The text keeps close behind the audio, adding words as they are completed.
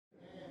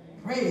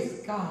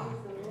Praise God.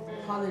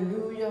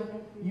 Hallelujah.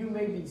 You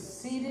may be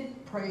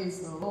seated.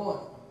 Praise the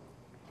Lord.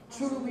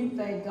 Truly, we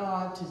thank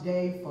God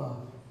today for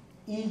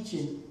each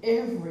and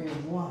every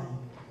one.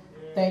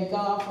 Thank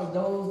God for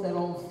those that are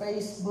on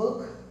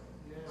Facebook.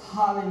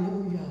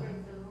 Hallelujah.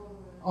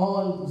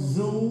 On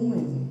Zoom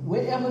and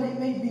wherever they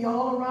may be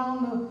all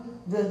around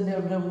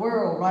the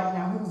world right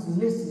now who's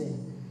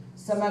listening.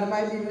 Somebody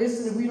might be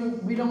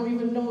listening. We don't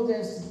even know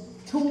that's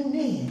tuned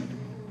in.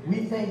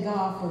 We thank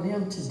God for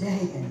them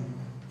today. And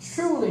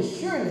truly,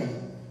 surely,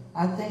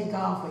 I thank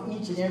God for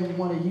each and every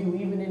one of you,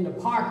 even in the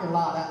parking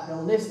lot out there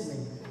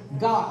listening.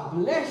 God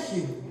bless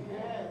you.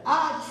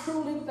 I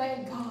truly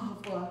thank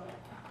God for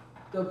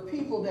the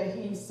people that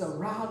He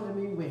surrounded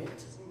me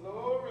with.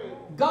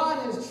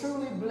 God has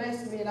truly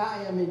blessed me, and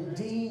I am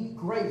indeed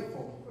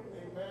grateful.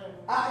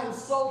 I am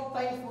so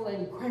thankful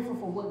and grateful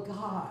for what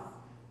God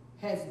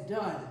has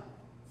done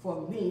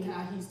for me,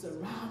 how He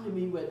surrounded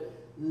me with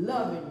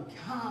loving,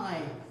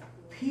 kind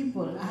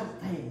people, and I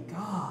thank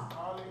God.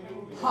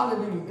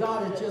 Hallelujah.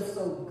 God is just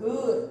so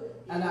good,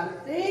 and I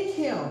thank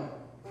Him.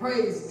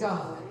 Praise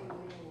God.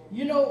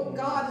 You know,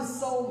 God is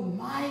so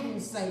mighty,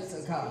 saints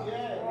of God.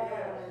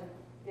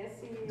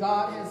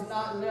 God has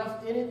not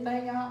left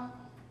anything out.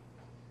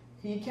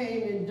 He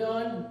came and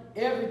done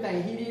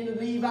everything. He didn't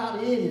leave out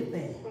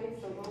anything.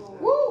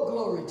 Woo,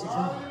 glory to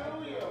God.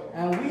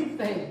 And we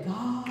thank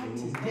God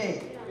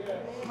today.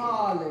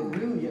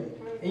 Hallelujah.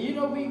 And you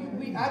know,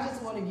 I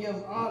just want to give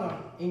honor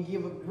and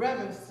give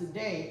reverence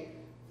today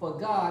for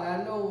God.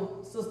 I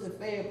know Sister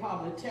Faye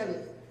probably tell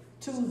it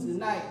Tuesday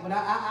night, but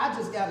I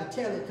just got to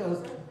tell it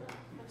because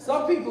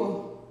some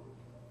people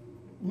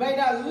may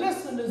not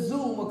listen to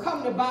Zoom or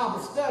come to Bible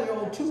study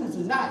on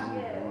Tuesday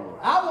night.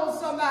 I want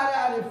somebody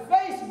out in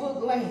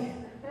Facebook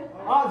land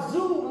or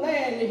Zoom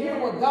land to hear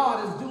what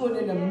God is doing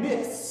in the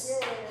midst.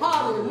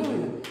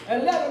 Hallelujah.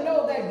 And let them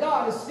know that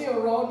God is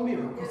still wrought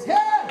miracles. Hey!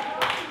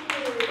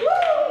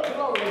 Woo!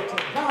 Glory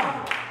to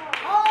God.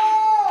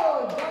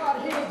 Oh,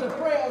 God hears the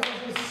prayers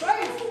of His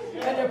saints,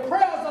 and the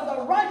prayers of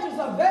the righteous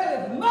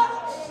availeth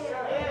much.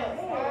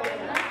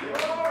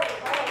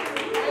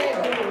 Hey,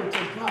 glory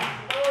to God.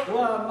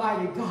 What a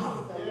mighty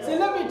God. See,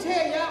 let me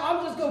tell you,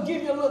 I'm just going to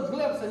give you a little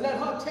glimpse and let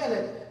her tell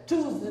it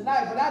Tuesday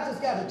night, but I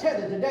just got to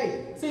tell it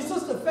today. See,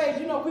 Sister Faith,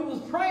 you know, we was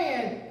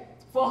praying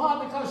for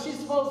her because she's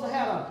supposed to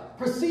have a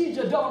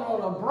procedure done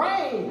on her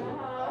brain.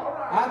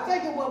 I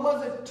think it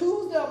was it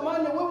Tuesday or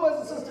Monday? When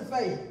was it, Sister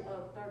Faith?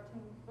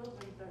 13.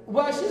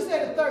 Well, she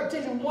said the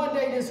 13th, one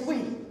day this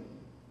week.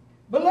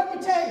 But let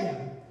me tell you,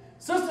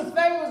 Sister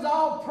Faith was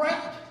all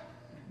prepped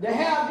to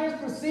have this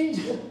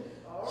procedure.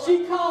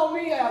 She called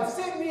me and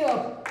sent me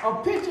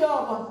a picture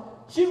of her.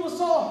 She was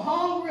so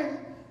hungry.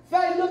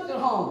 Faith looked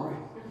hungry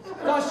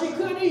because she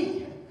couldn't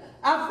eat.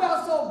 I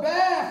felt so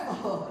bad for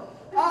her.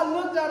 I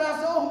looked at her, I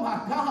said, oh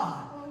my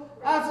God.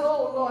 I said,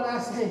 oh Lord, I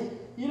said,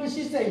 you know,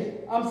 she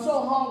said, I'm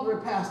so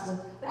hungry, Pastor.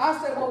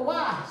 I said, well,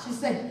 why? She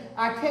said,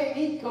 I can't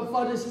eat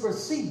for this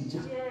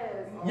procedure.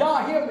 Yes.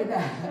 Y'all hear me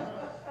now?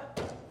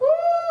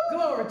 Woo,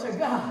 glory to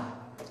God.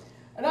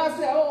 And I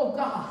said, oh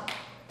God.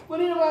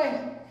 But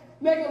anyway,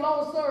 make a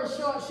long story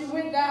short, she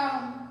went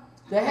down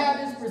to have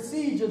this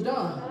procedure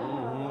done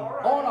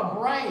on her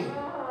brain.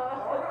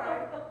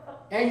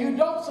 And you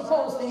don't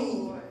supposed to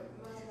eat.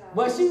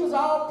 But she was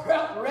all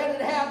prepped, ready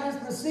to have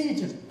this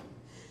procedure.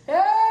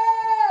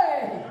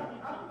 Hey!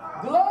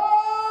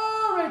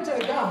 Glory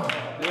to God.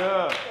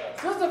 Yeah.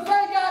 Sister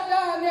Faye got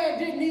down there and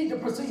didn't need the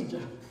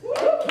procedure.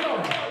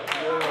 Yeah.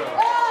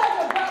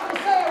 Hey, the Bible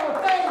said when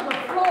things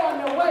were flowing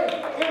the way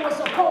it was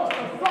supposed to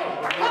flow.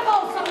 Come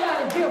on,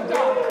 somebody give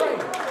God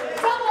praise.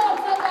 Come on,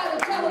 somebody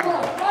tell the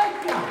Lord, thank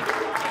you.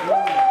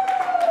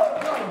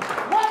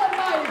 What a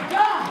mighty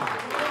God.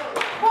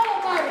 What a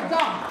mighty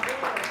God.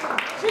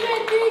 She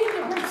didn't need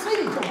the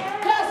procedure.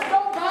 That's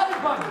nobody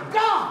but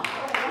God.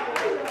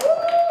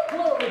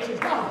 Glory to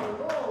God.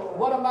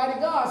 What a mighty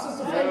God.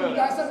 Sister Faith, you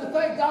got something to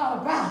thank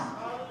God about.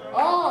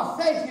 Oh,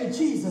 thank you,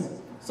 Jesus.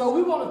 So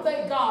we want to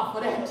thank God for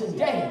that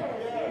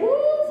today.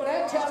 Woo, for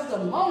that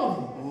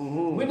testimony.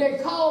 When they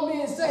called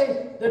me and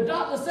say, the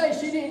doctor said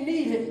she didn't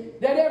need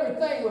it, that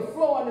everything was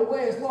flowing the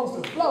way it's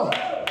supposed to flow.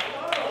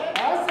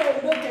 I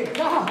said, look at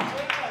God.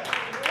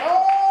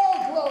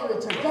 Oh, glory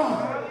to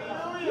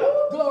God.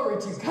 Woo, glory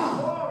to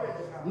God.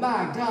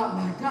 My God,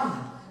 my God.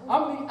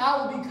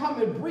 I will be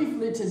coming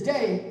briefly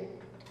today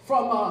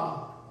from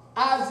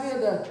Isaiah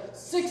the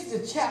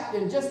 60th chapter,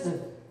 and just the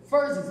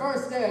first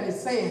verse there, and it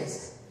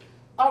says,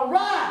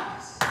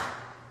 arise,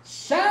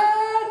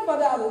 shine, for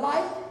thy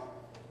light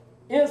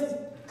is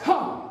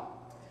come,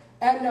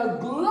 and the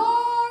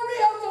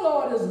glory of the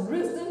Lord is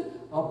risen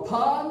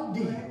upon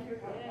thee.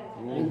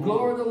 The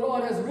glory of the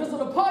Lord has risen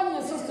upon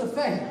you, Sister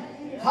Faith.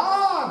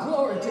 Ah,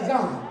 glory to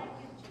God.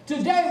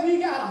 Today we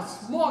got a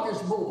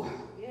smorgasbord.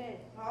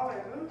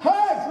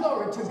 Hey,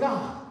 glory to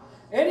God.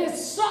 And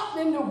it's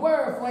something in the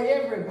word for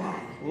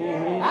everybody.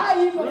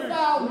 I even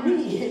found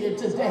me in it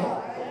today.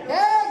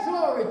 Hey,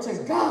 glory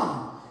to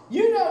God.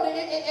 You know,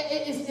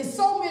 it's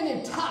so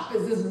many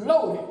topics, it's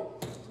loaded.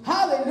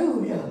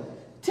 Hallelujah.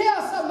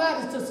 Tell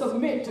somebody to to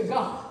submit to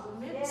God.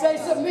 Say,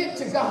 submit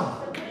to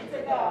God.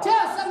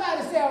 Tell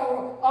somebody, say,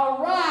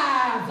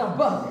 arise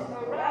above it.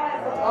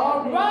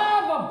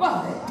 Arrive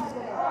above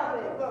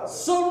it.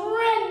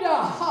 Surrender.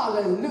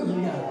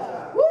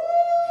 Hallelujah. Woo!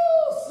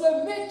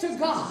 Submit to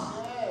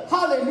God.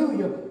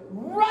 Hallelujah.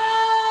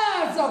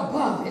 Rise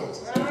above it.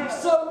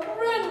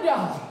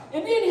 Surrender.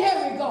 And then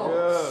here we go.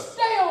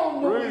 Stay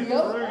on the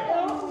wheel.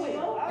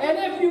 And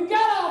if you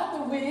got off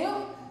the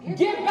wheel,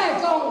 get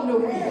back on the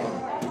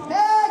wheel.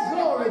 Hey,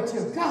 glory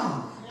to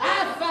God.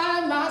 I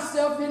find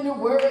myself in the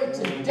Word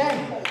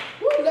today.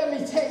 Woo, let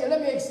me tell you,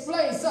 let me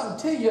explain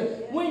something to you.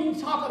 When you're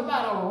talking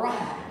about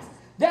arise,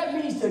 that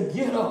means to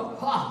get up.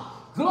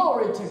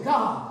 Glory to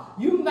God.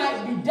 You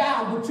might be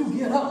down, but you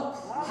get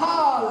up.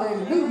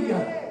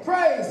 Hallelujah.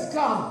 Praise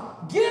God.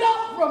 Get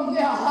up from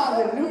there.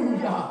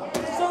 Hallelujah.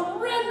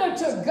 Surrender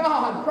to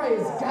God.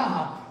 Praise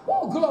God.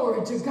 Oh,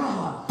 glory to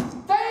God.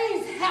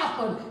 Things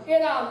happen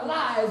in our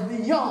lives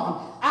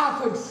beyond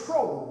our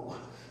control.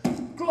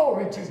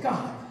 Glory to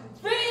God.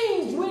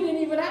 Things we didn't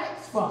even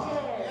ask for.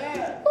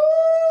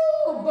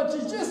 Ooh, but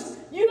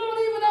you don't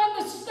even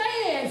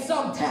understand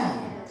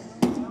sometimes.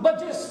 But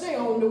just stay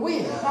on the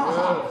wheel.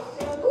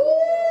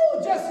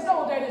 Ooh, just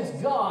know that it's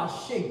God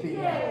shaping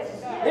you.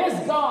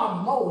 It's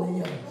God molding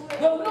you.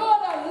 The Lord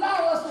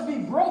allow us to be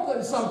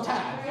broken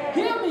sometimes.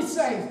 Hear me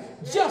say,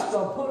 just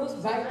to put us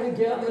back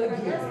together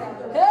again.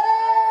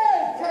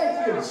 Hey,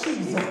 thank you,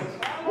 Jesus.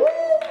 Woo,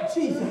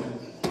 Jesus.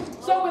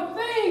 So when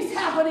things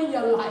happen in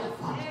your life,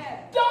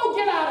 don't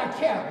get out of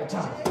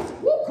character.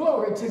 Woo,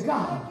 glory to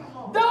God.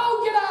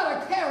 Don't get out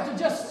of character.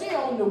 Just stay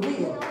on the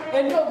wheel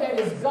and know that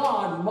it's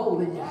God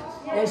molding you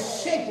and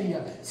shaping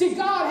you. See,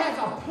 God has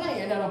a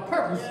plan and a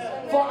purpose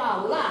for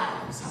our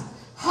lives.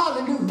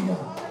 Hallelujah.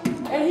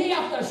 And He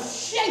has to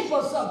shape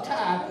us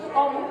sometimes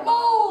or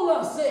mold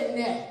us in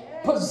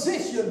that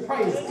position.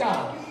 Praise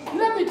God.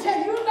 Let me tell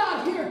you, you're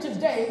not here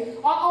today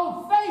or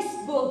on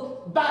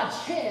Facebook by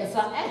chance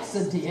or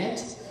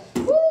accident.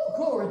 Woo,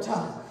 glory to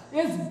God.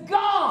 It's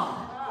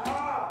God.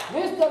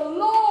 It's the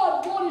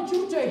Lord wanted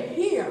you to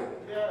hear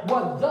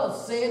what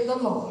thus said the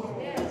Lord.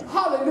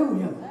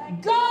 Hallelujah.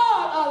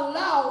 God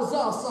allows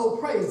us, oh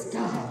praise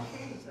God,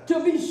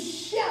 to be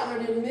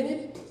shattered in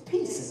many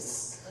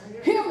pieces.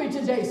 Hear me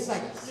today,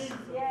 saints.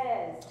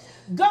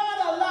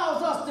 God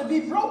allows us to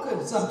be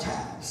broken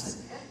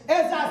sometimes.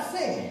 As I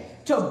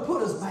said, to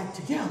put us back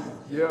together.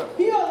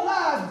 He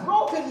allows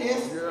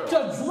brokenness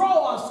to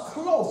draw us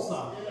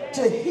closer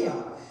to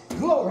Him.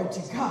 Glory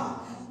to God.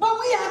 But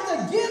we have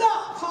to get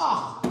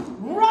up,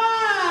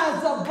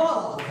 rise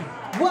above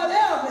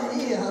whatever it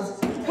is.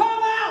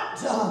 Come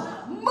out,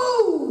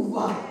 move,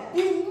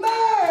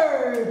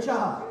 emerge,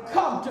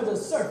 come to the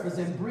surface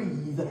and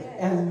breathe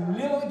and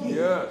live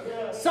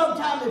again.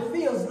 Sometimes it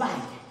feels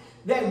like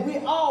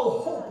that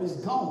all hope is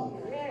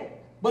gone.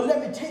 But let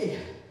me tell you,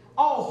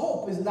 all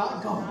hope is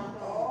not gone.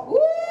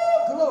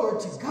 Woo, glory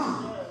to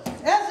God.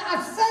 As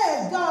I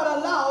said, God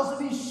allows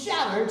to be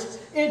shattered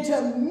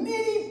into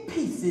many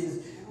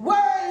pieces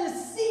where it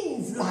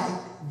seems like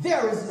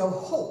there is no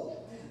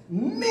hope.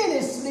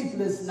 Many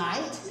sleepless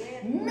nights,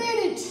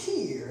 many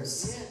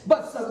tears,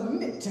 but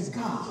submit to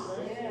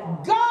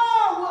God.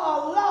 God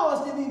will allow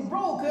us to be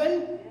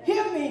broken,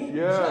 hear me,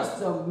 just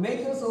to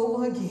make us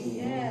over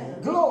again.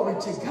 Glory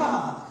to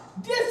God.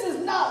 This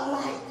is not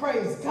like,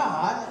 praise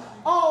God,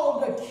 all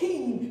the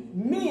king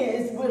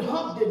men with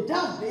Humpty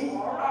Dumpty.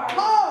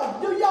 Oh,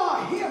 do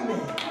y'all hear me?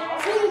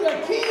 See,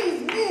 the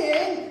king's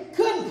men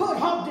couldn't put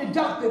Humpty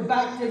Dumpty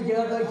back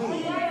together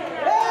again.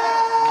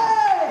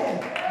 Hey!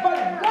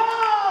 But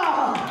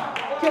God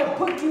can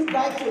put you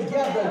back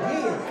together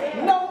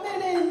again. No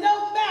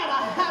matter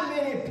how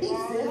many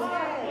pieces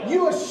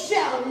you are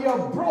shattered,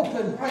 you're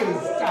broken,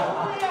 praise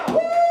God. Woo!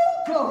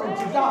 Glory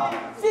to God.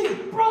 See,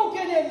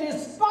 broken and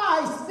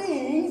despised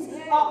things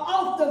are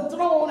often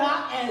thrown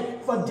out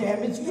and for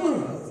damaged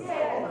goods.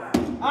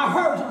 I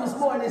heard you this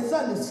morning in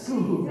Sunday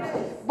school.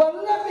 But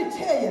let me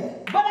tell you,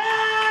 but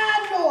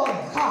I know a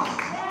God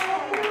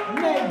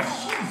named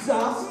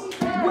Jesus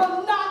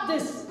will not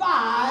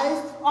despise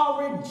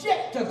or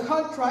reject a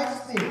contrite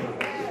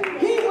spirit.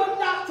 He will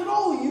not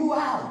throw you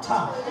out.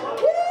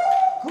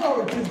 Woo!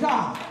 Glory to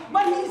God.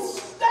 But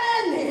He's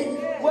standing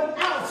with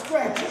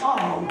outstretched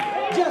arms,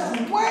 just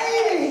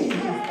waiting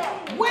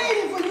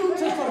for you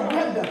to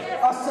surrender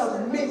or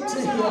submit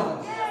to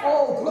Him.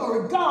 Oh,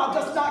 glory. God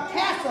does not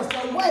cast us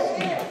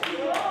away,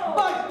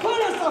 but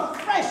put us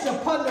afresh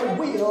upon the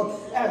wheel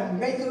and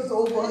make us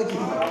over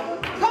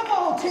again. Come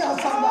on, tell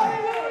somebody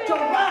to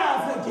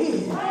rise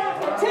again.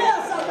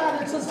 Tell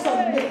somebody to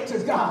submit to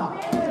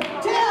God.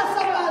 Tell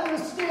somebody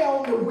to stay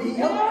on the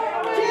wheel.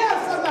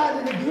 Tell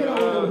somebody to get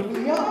on the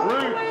wheel.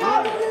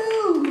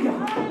 Hallelujah.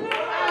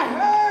 I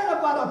heard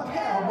about a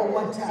parable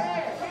one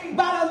time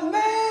about a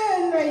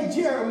man named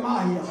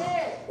Jeremiah.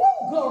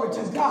 Woo, glory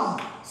to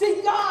God.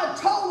 See, God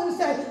told him to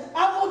say,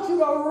 I want you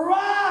to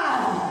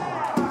rise,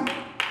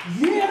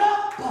 get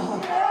up,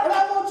 and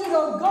I want you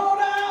to go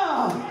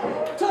down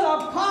to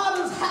the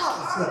potter's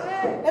house,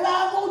 and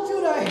I want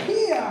you to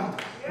hear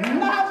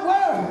my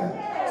word.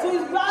 See,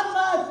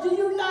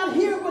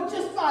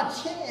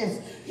 chance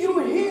you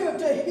were here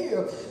to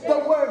hear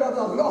the word of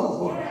the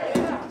Lord.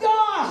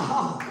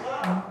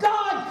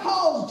 God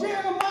calls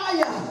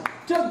Jeremiah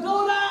to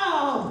go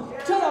down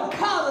to the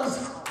potter's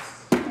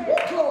house.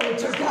 Glory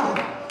to God.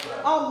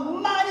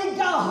 Almighty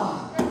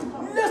God.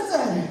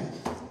 Listen,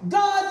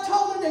 God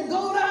told him to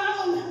go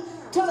down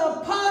to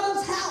the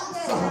potter's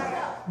house.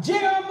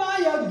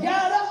 Jeremiah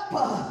got up.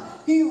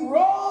 He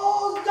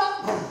rose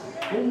up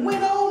and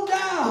went on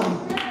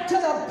down to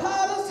the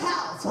potter's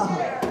house.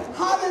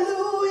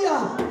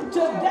 Hallelujah.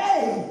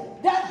 Today,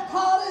 that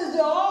potter is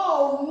the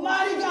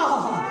Almighty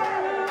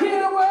God.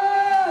 Hear the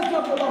words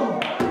of the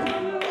Lord.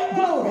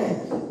 Glory.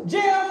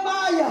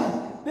 Jeremiah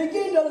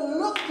began to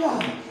look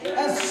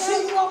and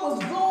see what was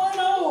going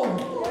on.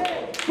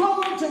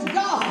 Glory to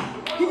God.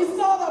 He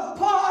saw the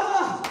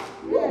potter,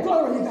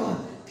 glory to God,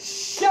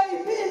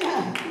 shaping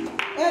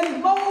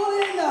and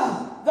molding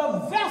the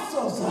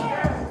vessels.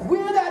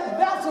 We're that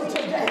vessel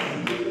today.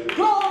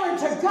 Glory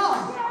to God.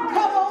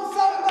 Come on,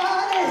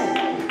 somebody.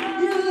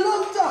 You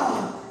looked up.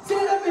 See,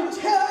 let me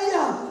tell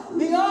you,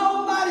 the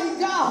Almighty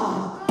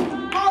God,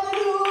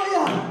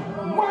 hallelujah,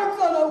 works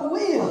on a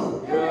wheel.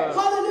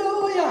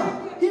 Hallelujah.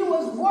 He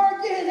was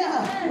working,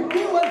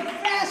 he was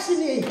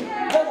fashioning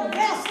the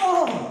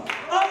vessel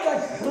of the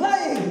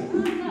clay.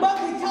 But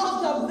because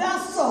the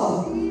vessel,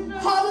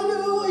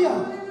 hallelujah,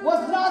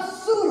 was not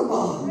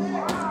suitable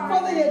for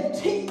the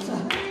intent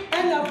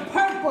and the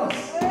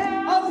purpose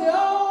of the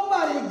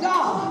Almighty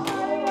God,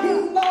 he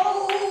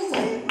molds,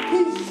 he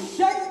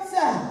shapes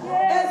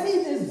as he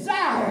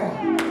desires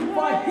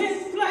for his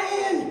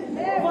plan,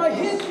 for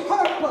his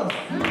purpose.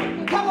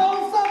 Come on,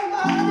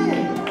 somebody.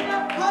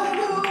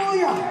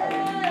 Hallelujah.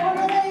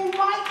 When it ain't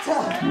right,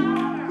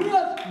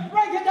 he'll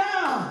break it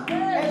down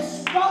and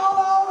start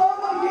all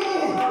over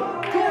again.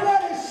 He'll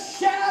let it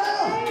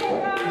shatter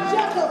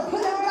just to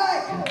put it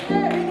back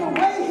in the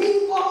way he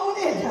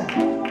wanted.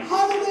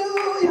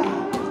 Hallelujah.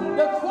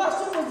 The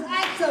question was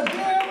asked of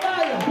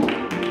Jeremiah,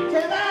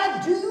 can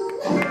I do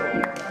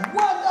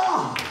what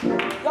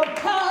the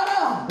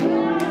potter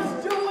is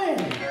doing?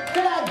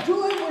 Can I do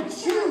it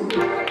with you?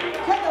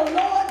 Can the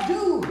Lord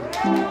do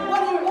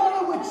what he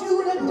wanted with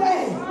you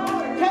today?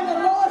 Can the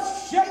Lord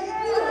shape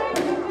you?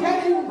 Can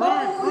he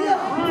mold you?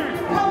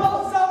 Come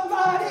on,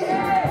 somebody.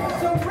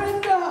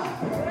 Surrender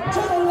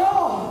to the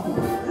Lord.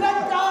 Let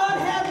God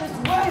have his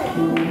way.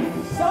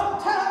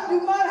 Sometimes you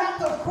might have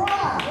to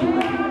cry,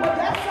 but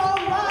that's all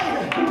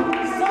right.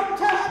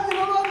 Sometimes you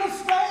don't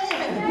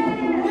understand.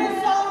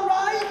 It's all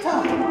right.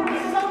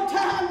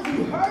 Sometimes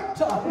you hurt,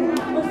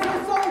 but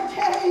it's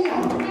okay.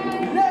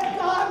 Let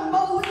God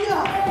mold you.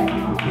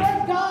 Let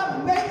God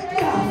make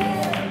you.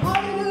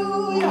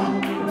 Hallelujah.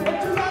 But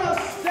you gotta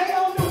stay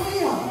on the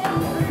wheel.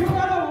 You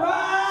gotta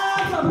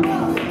rise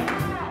above it.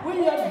 When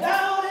you're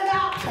down and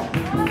out,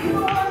 you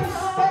don't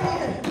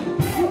understand.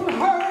 You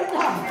hurt.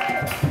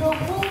 You're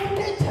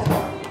wounded.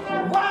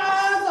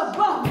 Rise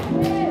above it.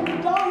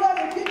 Don't let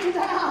it get you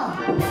down.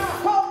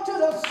 Come to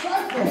the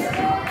surface.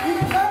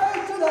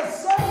 Return to the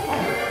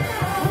surface.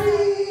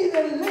 Breathe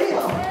and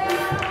live.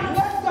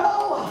 Let go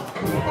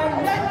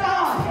and let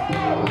God.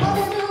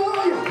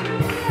 Hallelujah.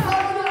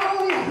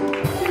 Hallelujah.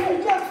 You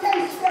just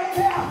can't stay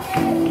there.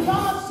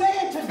 God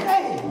said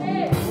today,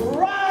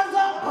 rise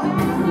up.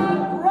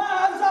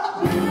 Rise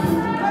up.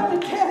 Let me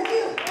tell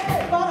you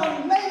about a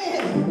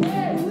man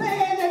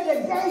laying at the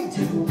gate.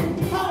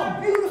 How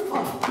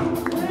beautiful.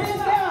 Been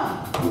there,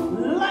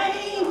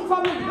 lame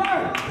from his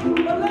birth.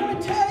 But let me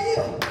tell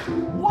you,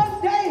 one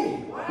day,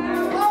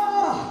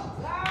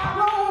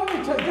 glory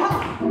to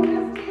God.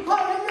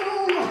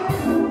 Hallelujah.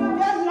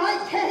 That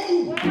night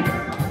came.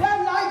 That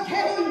night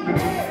came.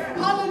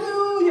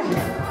 Hallelujah.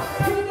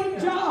 King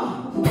John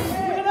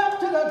went up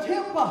to the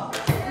temple.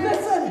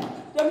 Listen,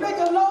 to make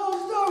a long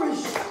story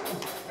short,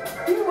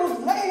 he was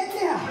laying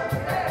there,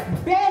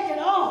 begging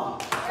on,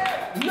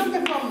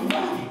 looking for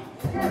money.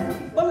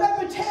 But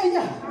let me tell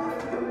you,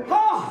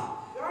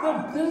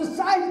 the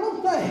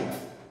disciples say,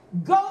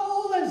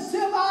 gold and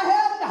silver I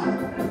have not,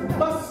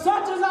 but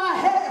such as I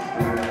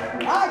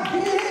have, I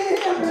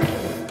give.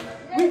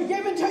 We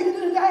give it to you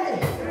today.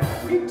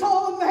 He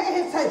told the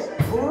man, say,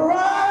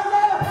 rise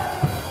up,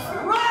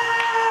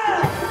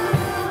 rise,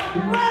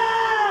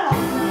 rise,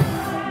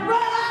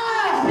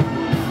 rise.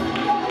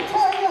 Let me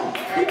tell you,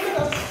 he could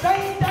have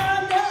stayed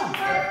down there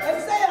and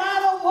said, I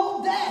don't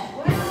want that.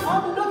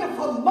 I'm looking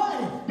for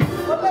money.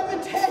 But let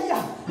me tell you,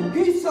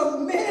 he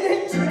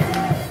submitted.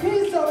 He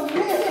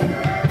submitted.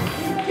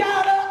 He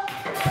got up,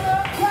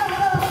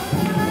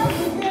 and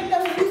began to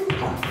leap.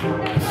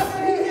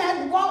 He had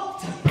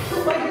walked,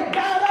 but he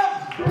got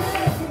up.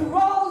 He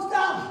rose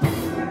up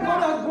for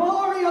the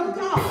glory of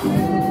God.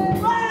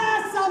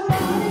 Rise,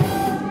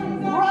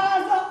 somebody.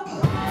 Rise up.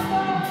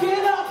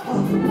 Get up.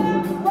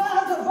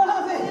 Rise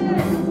above it.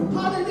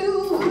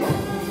 Hallelujah.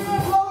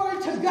 Glory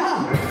to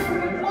God.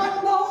 One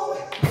more.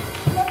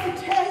 Let me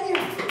tell you.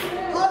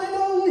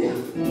 Hallelujah.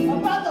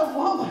 About the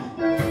woman.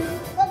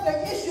 But the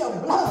issue of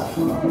blood.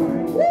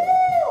 Woo!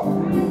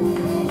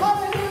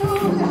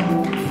 Hallelujah.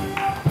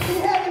 She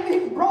had to be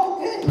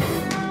broken.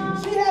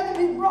 She had to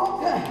be broken.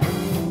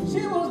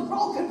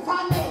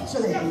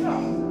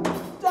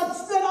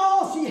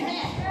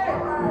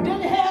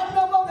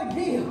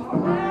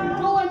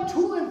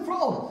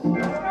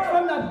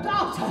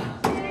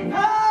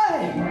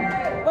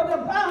 Hey, but the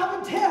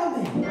Bible tells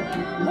me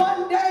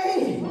one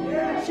day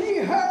she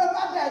heard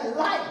about that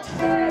light.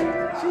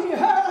 She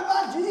heard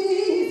about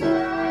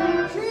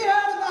Jesus. She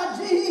heard about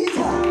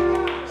Jesus.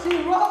 She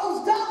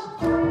rose up.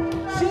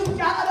 She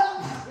got up.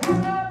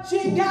 She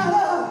got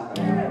up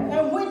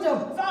and went to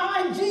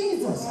find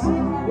Jesus. Woo,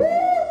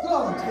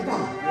 glory to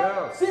God.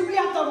 Yeah. See, we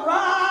have to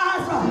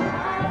rise up.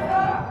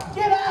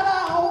 Get out of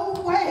our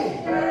own way.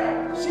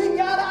 She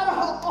got out of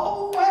her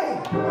own way.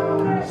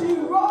 She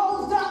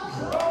rose up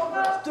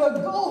to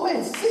go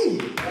and see.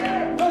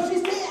 But she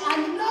said, I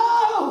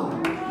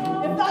know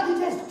if I can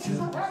just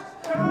touch,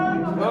 if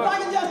I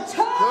can just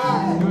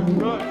touch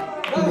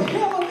the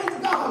hem of his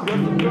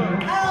garment,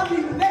 I'll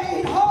be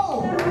made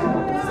whole.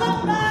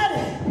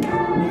 Somebody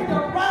need to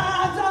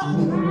rise up,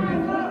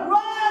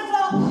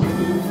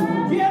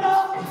 get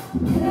up.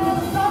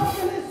 Stop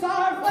feeling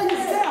sorry for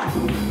yourself.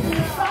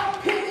 Stop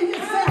pitying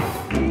yourself.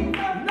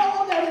 Know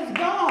that it's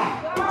God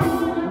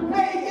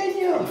making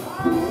you,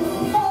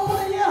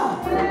 molding you,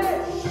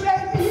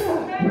 shaping you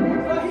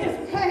for his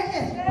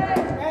plan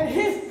and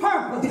his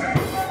purpose.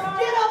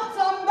 Get up,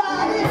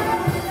 somebody.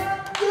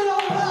 Get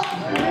on up.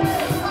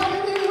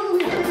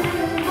 Hallelujah.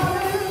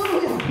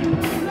 Hallelujah.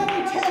 Let me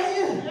tell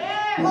you.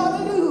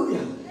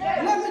 Hallelujah.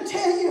 Let me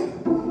tell you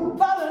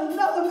about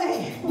another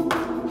man.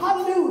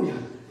 Hallelujah.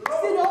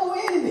 See, the old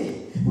enemy,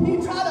 he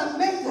tried to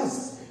make us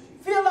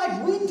feel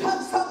like we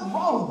done something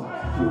wrong.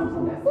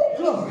 Oh,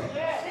 glory.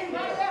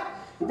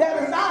 That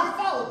is our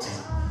fault.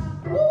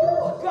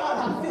 Oh, God,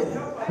 I feel it.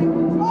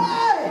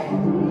 Hey!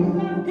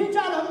 He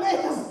tried to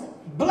make us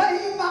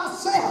blame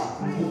ourselves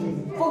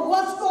for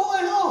what's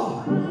going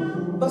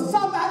on. But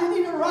somebody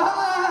need to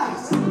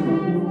rise.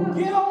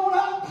 Get on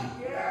up.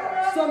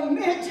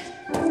 Submit.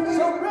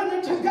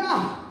 Surrender to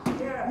God.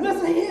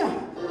 Listen here.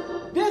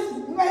 This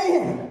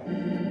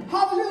man,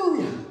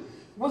 hallelujah,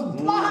 was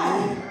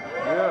blind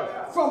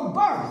from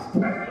birth.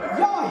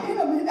 Y'all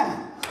hear me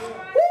now?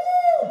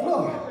 Woo,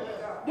 glory.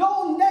 The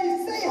old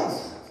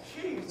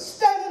naysayers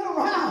standing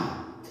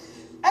around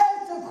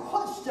asked a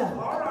question.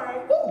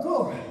 Oh,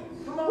 glory.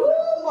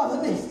 Woo, Mother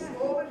Lisa.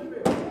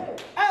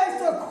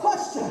 Asked a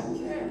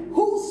question.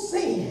 Who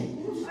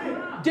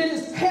sinned? Did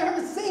his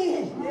parents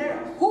sin?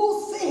 Who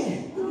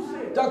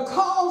sinned to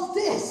cause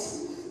this?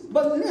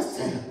 But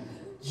listen,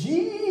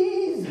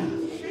 Jesus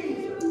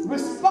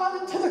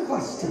responded to the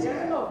question.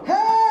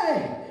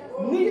 Hey,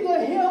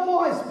 neither him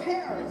or his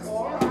parents,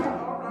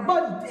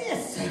 but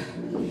this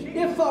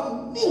is for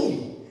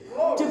me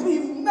to be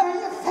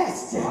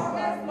manifested.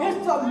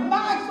 It's to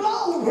my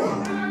glory.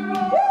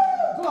 Woo,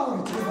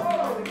 glory to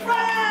God.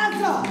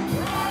 Rise up.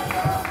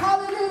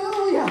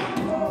 Hallelujah.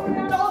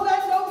 Don't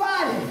let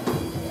nobody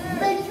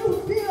make you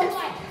feel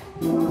like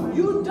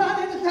you've done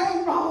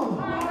anything wrong.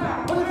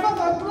 But it's for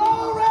the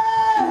glory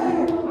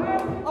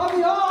of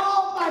the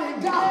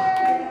Almighty God.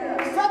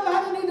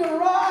 Somebody need to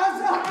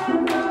rise up.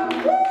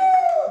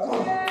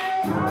 Woo!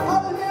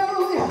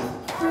 Hallelujah.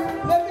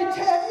 Let me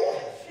tell you.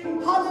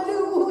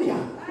 Hallelujah.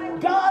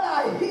 God,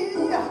 I hear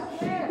you.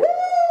 Woo!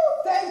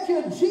 Thank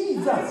you,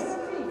 Jesus.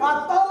 I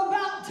thought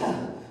about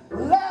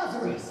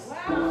Lazarus.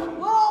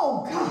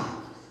 Oh, God.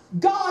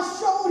 God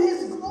showed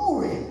his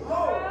glory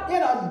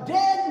in a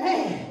dead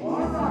man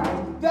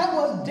that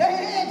was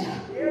dead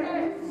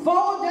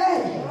 4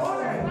 days.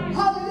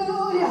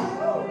 Hallelujah.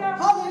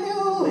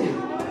 Hallelujah.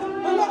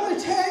 But let me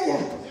tell you,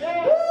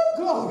 woo,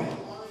 glory.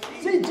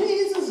 See,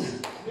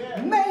 Jesus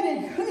made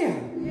it clear,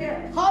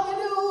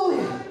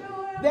 hallelujah,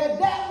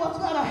 that was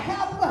going to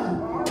happen.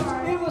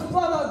 It was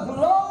for the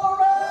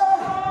glory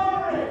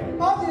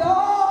of the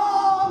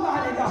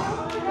Almighty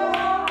God.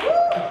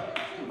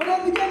 Woo. But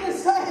I begin to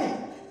say,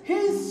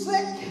 he's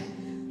sick,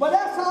 but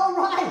that's all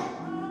right.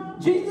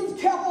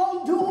 Jesus kept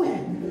on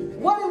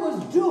doing what he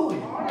was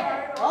doing.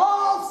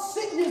 All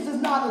sickness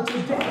is not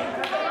unto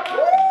death.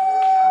 Woo!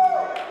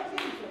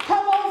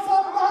 Come on,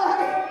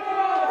 somebody.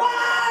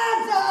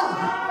 Rise up.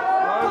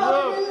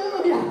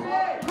 Hallelujah.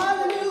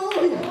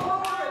 Hallelujah.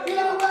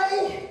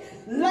 Anyway,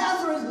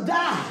 Lazarus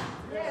died.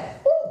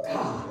 Oh,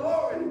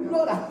 God.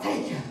 Lord, I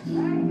thank you.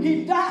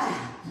 He died.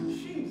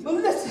 But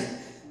listen,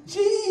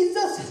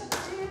 Jesus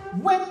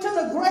went to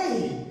the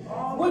grave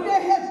when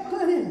they had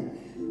put him.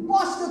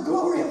 Watch the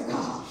glory of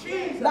God.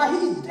 Now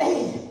he's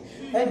dead.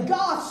 And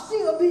God's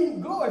still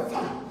being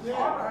glorified.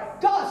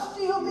 God's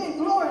still being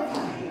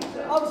glorified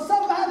of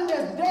somebody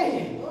that's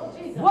dead.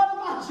 What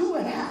about you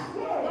and I?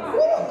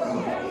 Woo.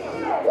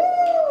 Woo.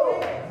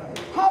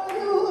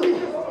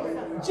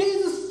 Hallelujah.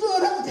 Jesus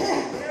stood up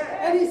there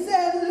and he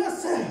said,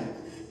 listen,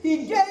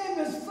 he gave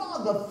his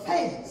Father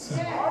thanks.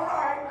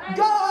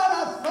 God,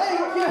 I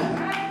thank you.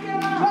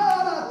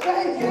 God, I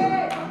thank you.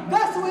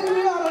 That's what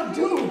we ought to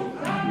do.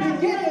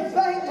 Begin to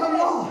thank the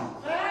Lord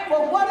for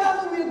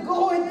whatever we're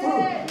going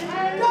through.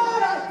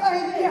 God, I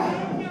thank you.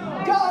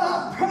 God,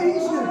 I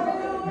praise you.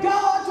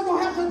 God, you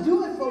don't have to do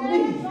it for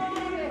me.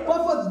 But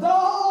for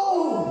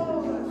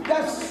those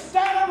that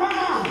stand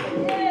around,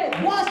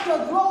 watch the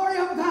glory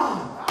of God.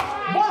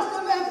 Watch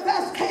the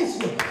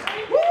manifestation.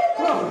 Woo,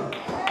 glory.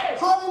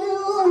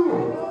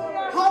 Hallelujah.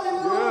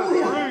 Hallelujah.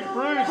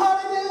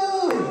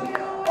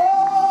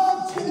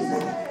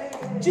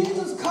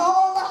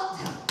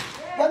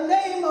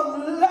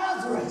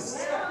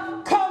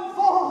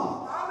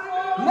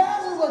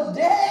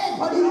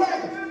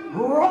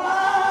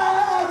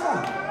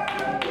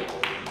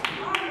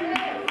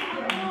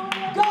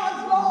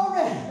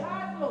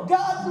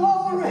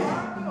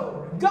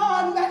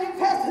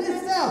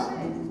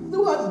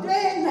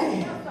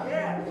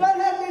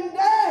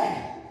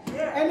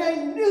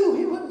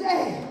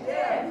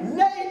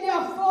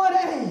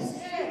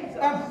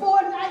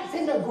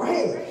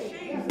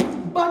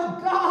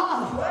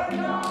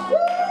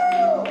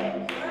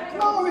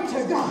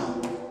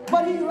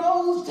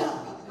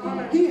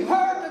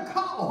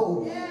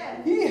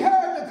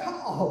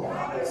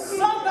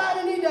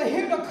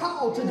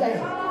 call today.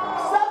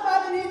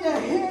 Somebody needs to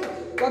hear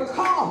the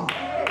call.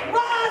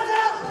 Rise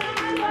up.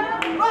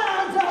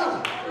 Rise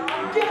up.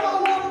 Get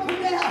on up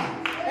there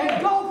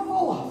and go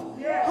forth.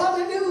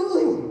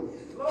 Hallelujah.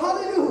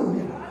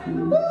 Hallelujah.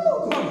 Woo,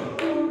 glory.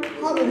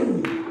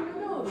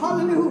 Hallelujah.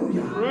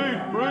 Hallelujah.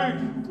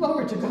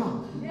 Glory to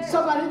God.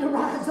 Somebody need to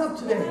rise up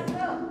today.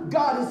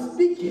 God is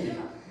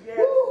speaking.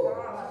 Woo.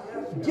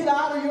 Get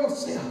out of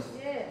yourself.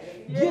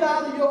 Get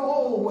out of your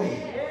own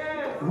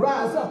way.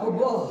 Rise up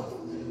above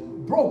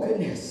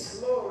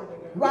brokenness.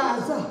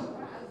 Rise up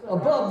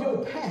above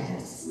your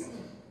past.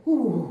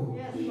 Ooh,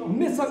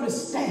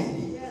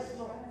 misunderstanding,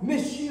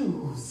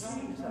 misuse,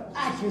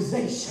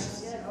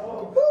 accusations,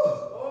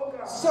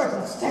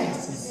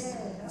 circumstances,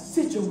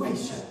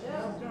 situation.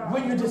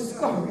 When you're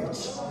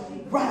discouraged,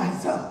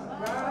 rise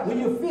up. When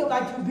you feel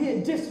like you're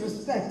being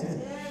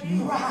disrespected,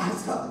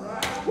 rise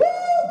up. Woo!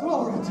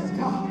 Glory to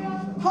God.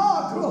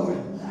 Oh, glory.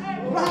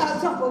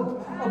 Rise up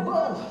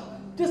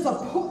above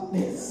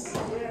disappointments.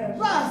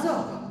 Rise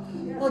up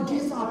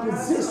against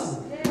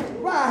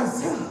opposition.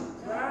 Rise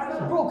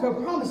up.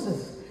 Broken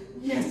promises.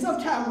 Yes,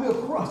 sometimes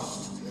we're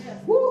crushed.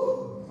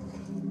 Woo!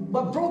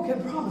 But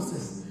broken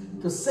promises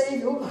to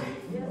save your life.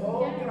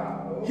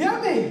 Hear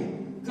me?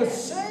 To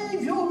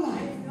save your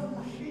life.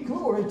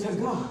 Glory to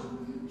God.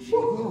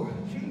 Woo, glory.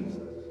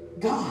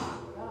 God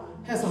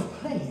has a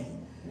plan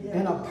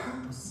and a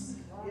purpose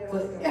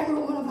for every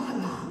one of our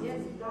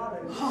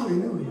lives.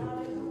 Hallelujah.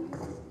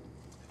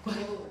 But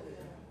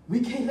we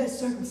can't let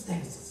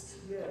circumstances.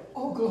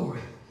 Oh,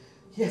 glory.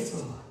 Yes,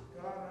 Lord.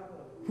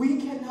 We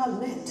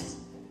cannot let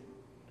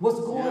what's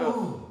going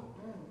on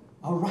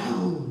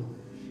around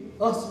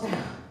us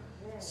now.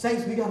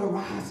 Saints, we got to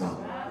rise up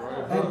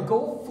and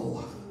go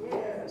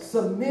forth,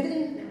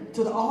 submitting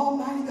to the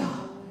Almighty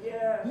God.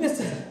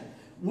 Listen,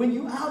 when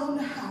you're out on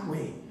the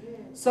highway,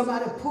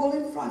 somebody pull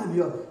in front of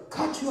you,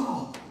 cut you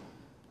off,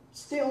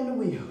 stay on the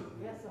wheel.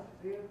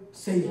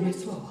 Say,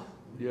 yes, Lord.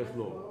 Yes,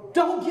 Lord.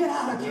 Don't get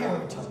out of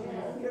character.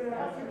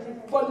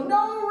 For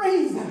no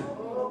reason,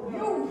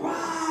 you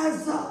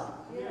rise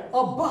up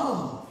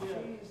above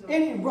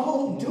any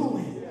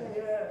wrongdoing.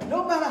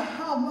 No matter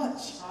how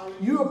much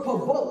you're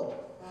provoked,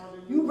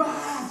 you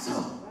rise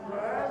up.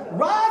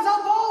 Rise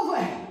up over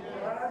it.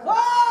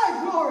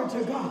 Oh, glory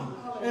to God.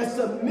 And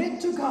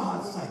submit to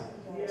God. Say,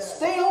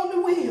 stay on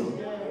the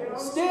wheel.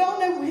 Stay on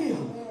that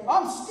wheel.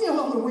 I'm still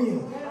on the wheel.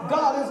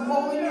 God is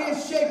molding me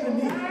and shaping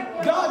me.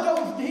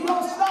 God He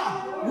don't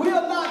stop. We're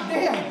not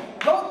there.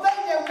 Don't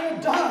think that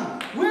we're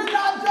done. We're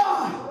not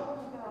done.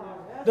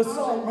 The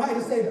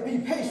songwriter said, be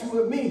patient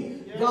with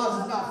me.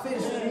 God is not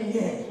finished with me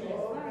yet.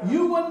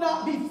 You will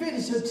not be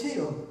finished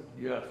until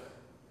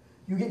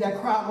you get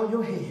that crown on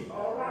your head.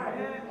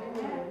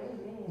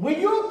 When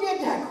you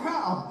get that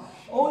crown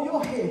on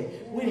your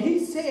head, when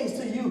He says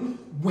to you,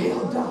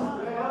 well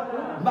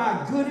done,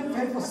 my good and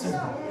faithful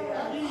servant.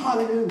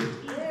 Hallelujah.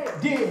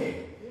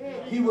 Then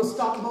He will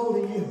stop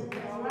molding you.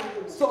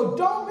 So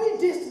don't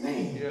be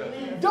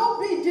dismayed.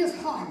 Don't be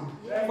disheartened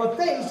for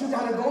things you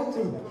got to go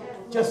through.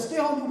 Just stay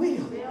on the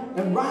wheel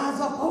and rise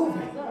up over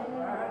it.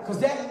 Because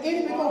that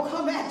enemy going to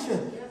come at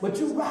you, but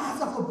you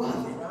rise up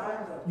above it.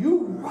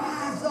 You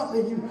rise up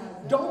and you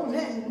don't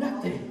let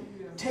nothing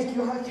take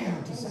you out of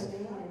character. Say,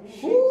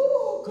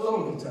 ooh,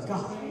 glory to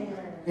God.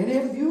 And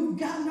if you've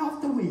gotten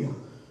off the wheel,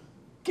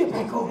 get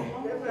back on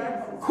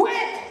it.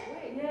 Quick!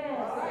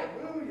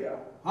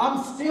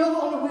 I'm still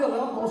on the wheel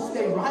and I'm going to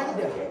stay right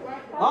there.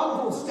 I'm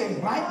going to stay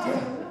right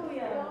there.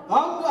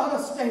 I'm going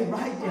to stay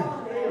right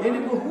there. And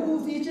it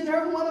behooves each and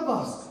every one of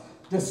us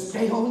to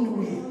stay on the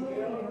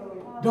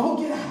wheel. Don't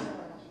get out.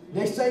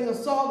 They sang a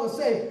song that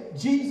say,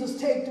 Jesus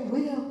take the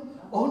wheel.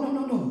 Oh, no,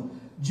 no, no.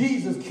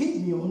 Jesus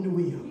keep me on the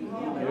wheel.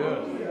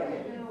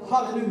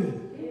 Hallelujah.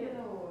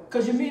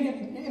 Because it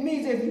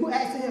means if you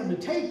asked Him to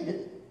take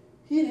it,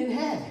 He didn't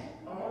have it.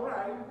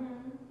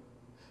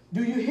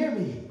 Do you hear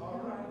me?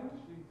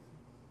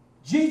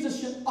 Jesus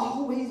should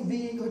always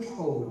be in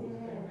control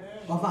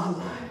of our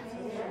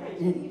lives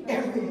in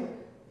every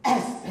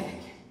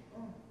aspect,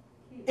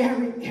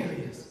 every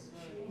areas.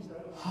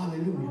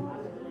 Hallelujah.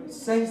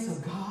 Saints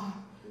of God,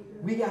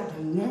 we got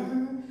to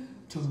learn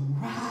to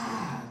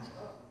rise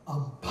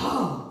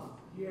above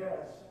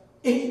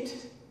it,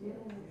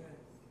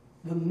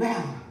 the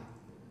matter,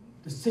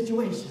 the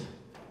situation,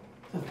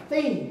 the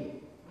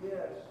thing,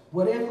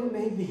 whatever it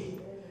may be.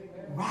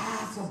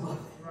 Rise above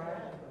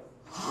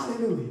it.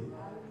 Hallelujah.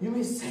 You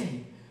may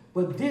say,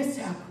 but this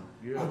happened,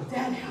 or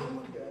that happened.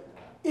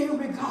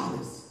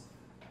 Irregardless,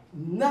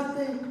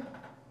 nothing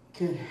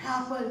can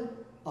happen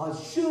or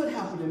should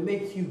happen to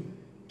make you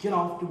get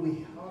off the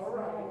wheel.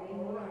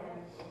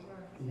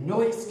 No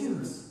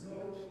excuse.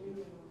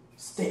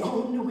 Stay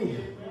on the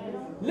wheel.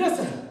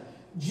 Listen,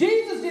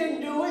 Jesus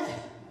didn't do it.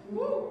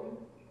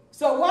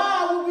 So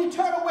why would we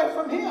turn away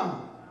from Him?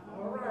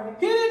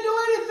 He didn't do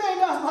anything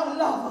else but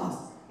love us.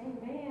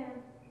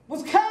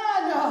 Was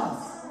kind to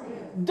us.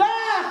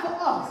 Died for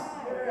us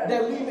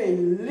that we may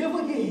live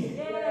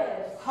again.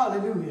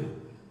 Hallelujah.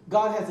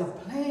 God has a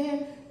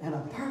plan and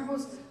a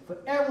purpose for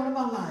every one of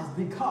our lives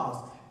because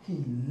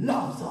He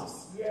loves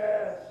us.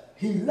 Yes.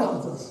 He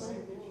loves us.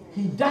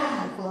 He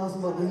died for us,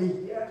 Mother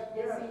Lee, Yes.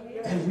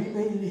 Yes. and we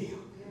may live.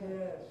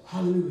 Yes.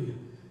 Hallelujah.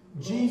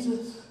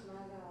 Jesus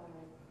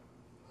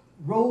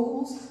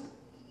rose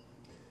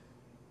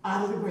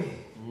out of the grave.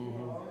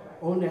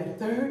 On that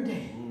third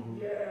day,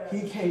 Yes.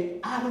 he came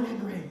out of that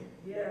grave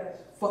Yes.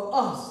 for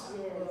us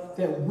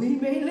that we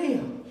may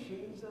live.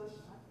 Jesus.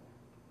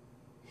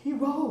 He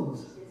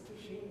rose.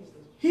 Jesus.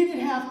 He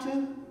didn't have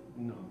to.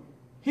 No.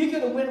 He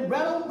could have went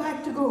right on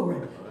back to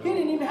glory. He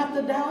didn't even have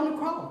to die on the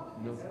cross.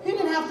 No. He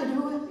didn't have to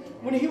do it.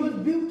 When he was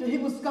beat, he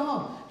was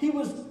scarred. He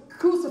was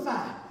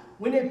crucified.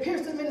 When they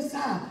pierced him in the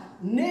side,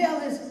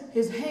 nailed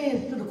his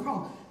hands to the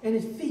cross, and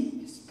his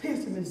feet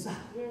pierced him in the side.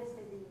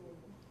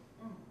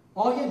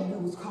 All he had to do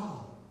was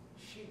call.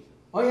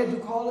 All he had to do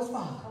was call his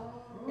Father.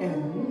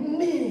 And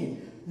many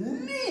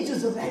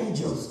legions of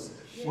angels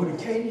would have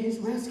came to his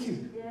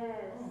rescue.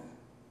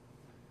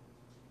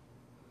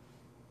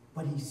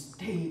 But he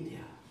stayed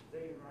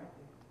there.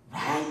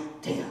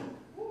 Right there.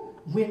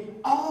 Went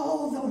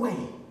all the way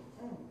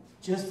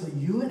just for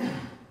you and I,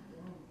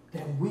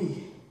 that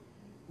we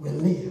will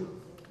live.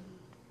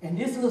 And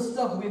this little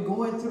stuff we're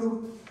going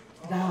through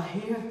down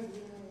here,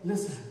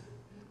 listen,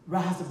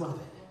 rise above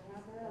it.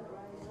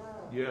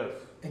 Yes.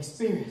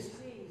 Experience.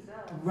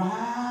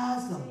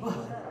 Rise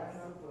above it.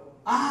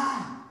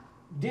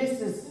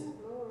 This is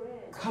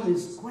coming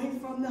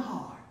straight from the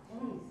heart.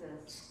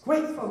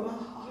 Straight from my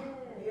heart.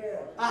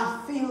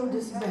 I feel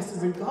this message.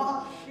 When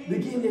God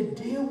began to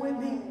deal with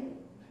me,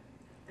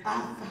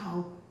 I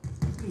found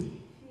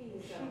me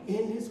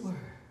in his word.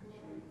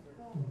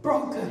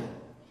 Broken.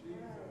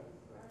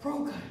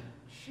 Broken.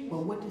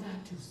 But what did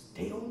I do?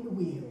 Stay on the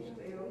wheel.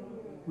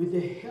 With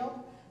the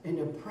help and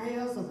the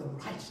prayers of the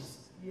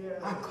righteous.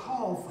 I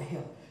call for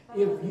help.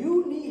 If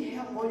you need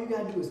help, all you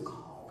got to do is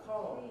call.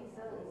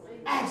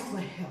 Ask for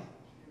help.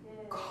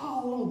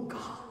 Call on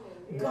God.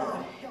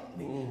 God, help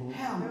me.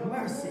 Have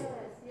mercy.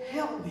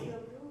 Help me.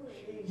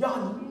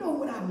 Y'all know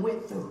what I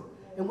went through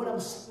and what I'm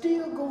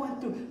still going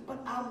through, but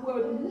I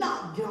will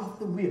not get off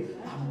the wheel.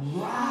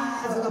 I'm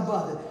rising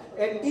above it.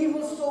 And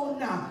even so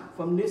now,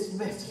 from this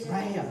message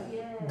right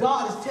here,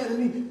 God is telling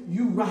me,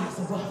 you rise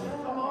above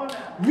it. Come on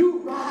now. You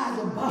rise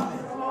above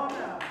it. Come on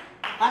now.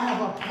 I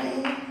have a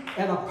plan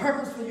and a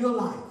purpose for your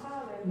life.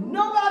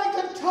 Nobody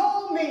could have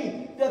told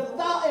me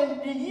in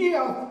the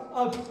year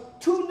of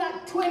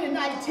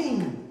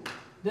 2019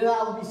 that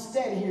I would be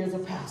standing here as a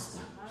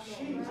pastor.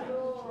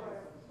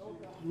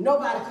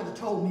 Nobody could have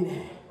told me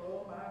that.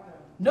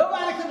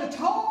 Nobody could have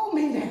told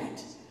me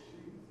that.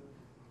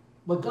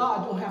 But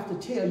God don't have to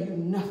tell you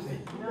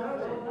nothing.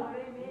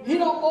 He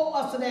don't owe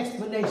us an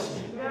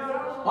explanation.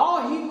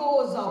 All he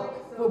owes us,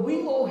 what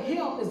we owe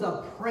him is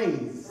a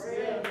praise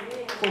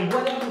for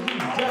whatever he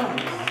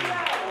does.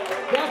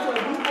 That's what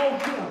we owe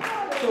him.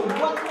 So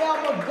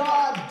whatever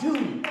God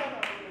do,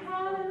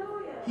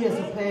 he has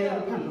a plan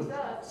and a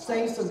purpose.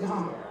 Saints of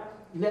God,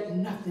 let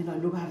nothing or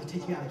nobody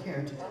take you out of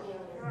character.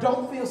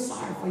 Don't feel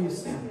sorry for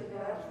yourself.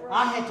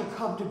 I had to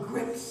come to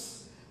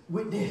grips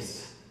with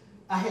this.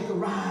 I had to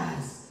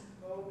rise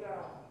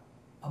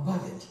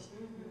above it.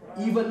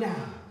 Even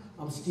now,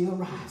 I'm still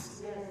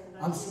rising.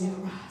 I'm still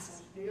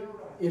rising.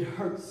 It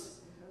hurts,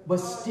 but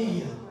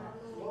still,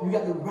 you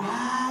got to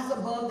rise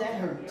above that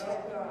hurt.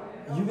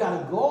 You got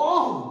to go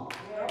on.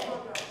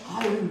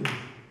 Hallelujah.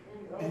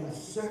 And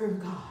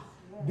serve God.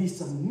 Be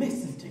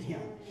submissive to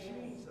him.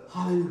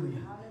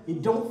 Hallelujah.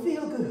 It don't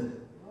feel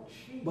good.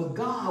 But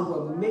God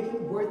will make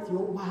it worth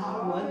your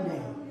while one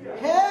day.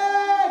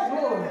 Hey,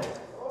 glory.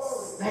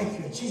 Thank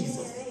you,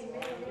 Jesus.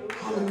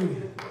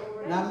 Hallelujah.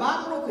 Now,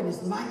 my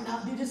brokenness might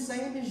not be the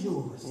same as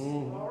yours.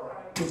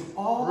 It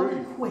all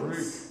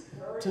equates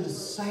to the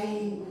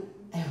same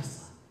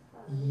answer.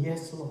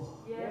 Yes, Lord.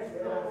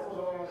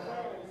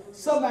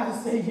 Somebody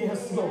say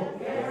yes, Lord.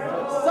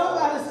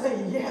 Somebody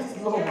say yes,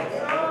 Lord.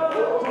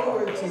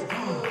 Glory to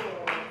God.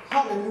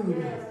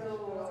 Hallelujah.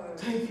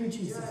 Thank you,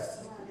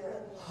 Jesus.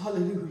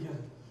 Hallelujah.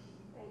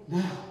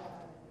 Now,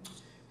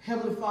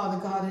 Heavenly Father,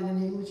 God, in the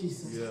name of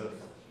Jesus. Yes.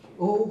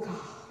 Oh, God.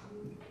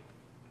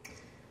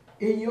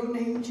 In your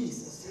name,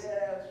 Jesus,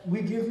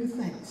 we give you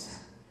thanks.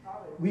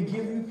 We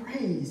give you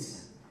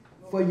praise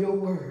for your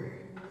word.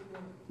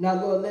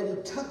 Now, Lord, let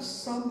it touch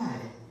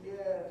somebody.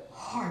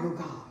 Heart, oh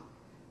God.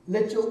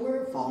 Let your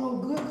word fall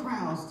on good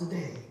grounds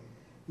today.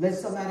 Let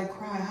somebody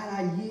cry out,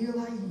 I yield,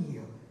 I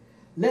yield.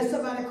 Let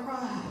somebody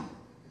cry,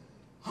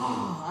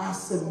 I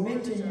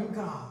submit to you,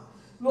 God.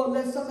 Lord,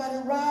 let somebody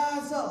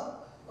rise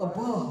up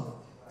above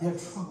their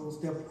troubles,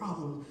 their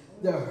problems,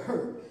 their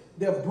hurt,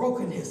 their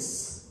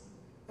brokenness,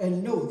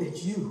 and know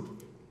that you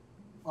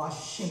are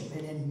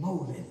shaping and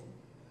molding.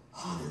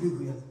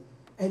 Hallelujah.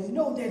 And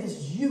know that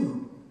it's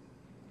you,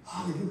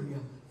 hallelujah,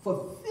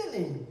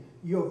 fulfilling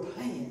your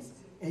plans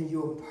and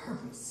your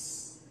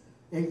purpose.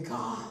 And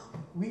God,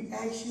 we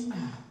ask you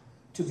now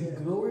to be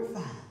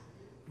glorified.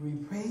 We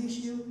praise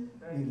you,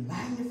 we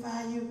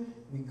magnify you,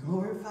 we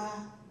glorify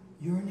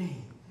your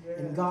name.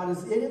 And God,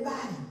 is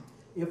anybody,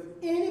 if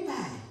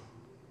anybody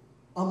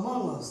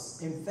among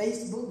us in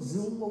Facebook,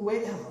 Zoom, or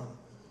wherever,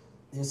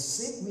 they're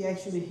sick, we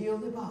ask you to heal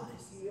their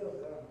bodies.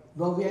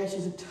 Lord, we ask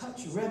you to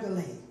touch,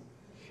 regulate,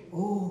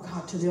 oh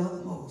God, to the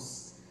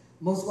utmost.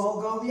 Most of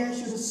all, God, we ask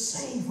you to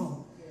save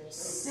them,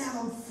 set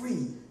them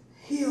free,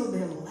 heal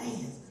their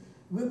lands.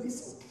 We'll be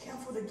so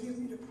careful to give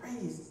you the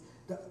praise,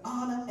 the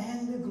honor,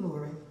 and the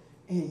glory.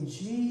 In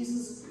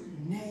Jesus'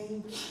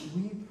 name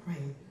we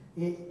pray.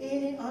 In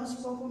any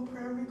unspoken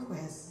prayer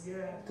request,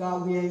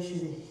 God, we ask you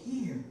to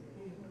hear,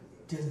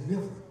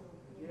 deliver,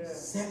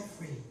 set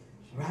free,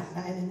 right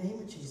now in the name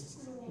of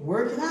Jesus.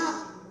 Work it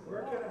out.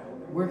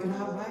 Work it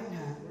out right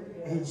now.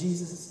 In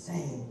Jesus'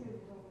 name,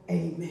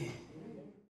 amen.